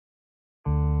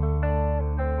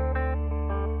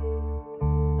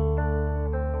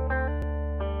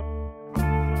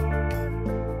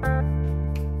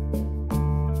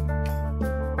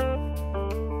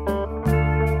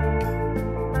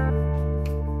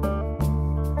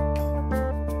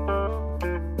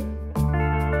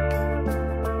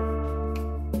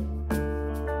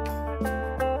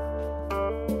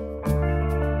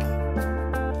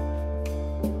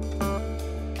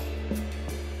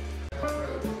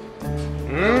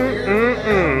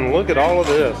at all of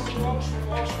this.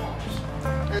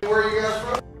 Hey, where are you guys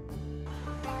from?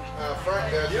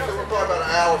 Frank, so we're probably about an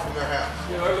hour from their house.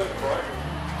 Yeah, I live in Brighton.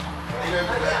 He knows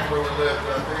exactly where we live. He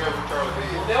knows where Charlie B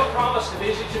is. They'll promise to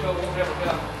visit you, but won't ever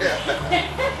come.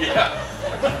 Yeah.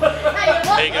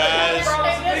 Hey guys,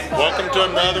 welcome to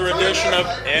another edition of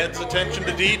Ed's Attention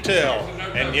to Detail.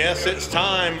 And yes, it's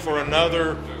time for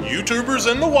another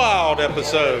YouTubers in the Wild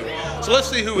episode. So let's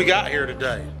see who we got here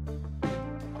today.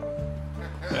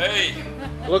 Hey.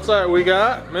 Looks like we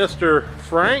got Mr.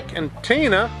 Frank and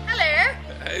Tina. Hello.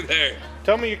 Hey there.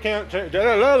 Tell me you can't.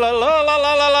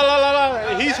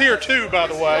 He's here too, by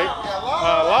the way.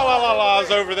 LaLa's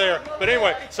over there. But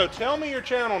anyway, so tell me your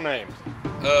channel names.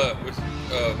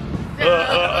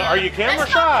 Are you camera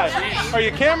shy? Are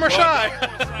you camera shy?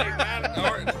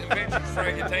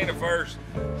 Frank and Tina first,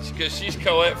 because she's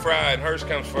Colette Frye and hers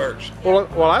comes first. Well,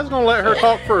 I was gonna let her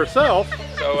talk for herself,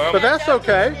 So but that's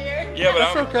okay. Yeah, but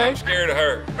That's okay. I'm scared of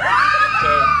her.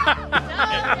 So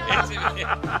it's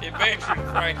eventually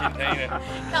Frank and Tina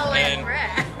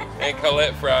and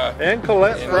Colette Frye. And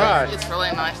Colette Frye. It's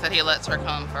really nice that he lets her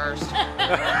come first.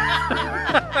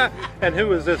 And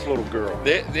who is this little girl?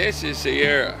 This is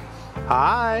Sierra.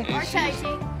 Hi.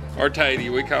 Or Tatey,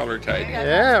 we call her Tatey.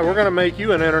 Yeah, we're gonna make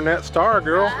you an internet star,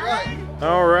 girl.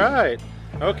 All right.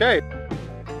 Okay.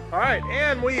 All right,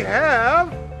 and we have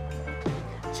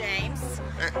James.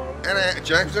 And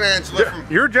James and Angela from...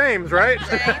 You're James, right?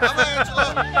 I'm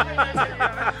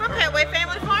Angela. From Pettway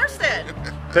Family Farmstead.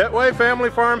 Pettway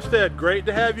Family Farmstead. Great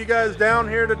to have you guys down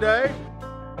here today.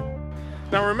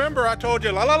 Now remember, I told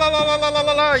you la la la la la la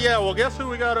la la. Yeah, well, guess who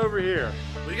we got over here?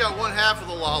 We got one half of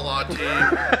the LaLa team.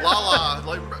 LaLa,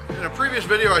 like in a previous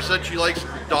video, I said she likes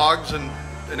dogs and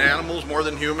animals more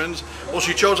than humans. Well,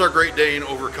 she chose our Great Dane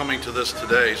over coming to this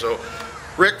today. So,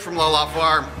 Rick from LaLa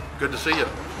Farm, good to see you.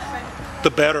 The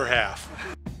better half.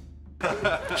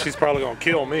 She's probably gonna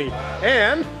kill me.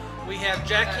 And We have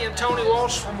Jackie and Tony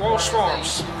Walsh from Walsh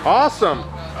Farms. awesome.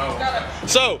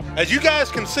 So, as you guys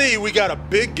can see, we got a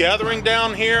big gathering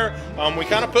down here. We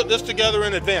kind of put this together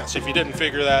in advance, if you didn't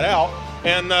figure that out.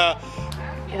 And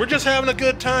we're just having a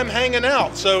good time hanging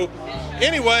out. So,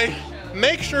 anyway,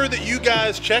 make sure that you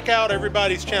guys check out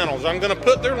everybody's channels. I'm going to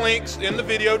put their links in the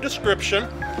video description.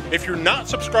 If you're not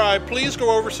subscribed, please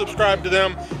go over subscribe to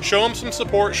them, show them some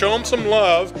support, show them some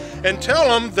love, and tell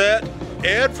them that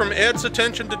Ed from Ed's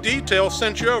Attention to Detail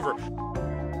sent you over.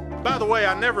 By the way,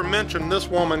 I never mentioned this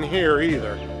woman here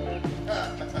either.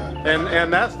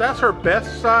 And that's her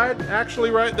best side, actually,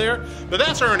 right there. But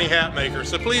that's Ernie Hatmaker,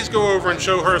 so please go over and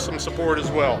show her some support as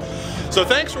well. So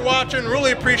thanks for watching,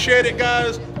 really appreciate it,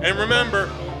 guys. And remember,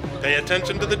 pay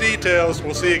attention to the details.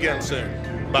 We'll see you again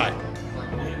soon. Bye.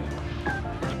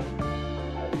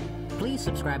 Please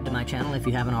subscribe to my channel if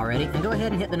you haven't already, and go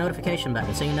ahead and hit the notification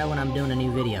button so you know when I'm doing a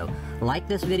new video. Like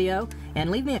this video,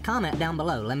 and leave me a comment down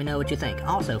below. Let me know what you think.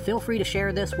 Also, feel free to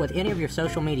share this with any of your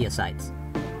social media sites.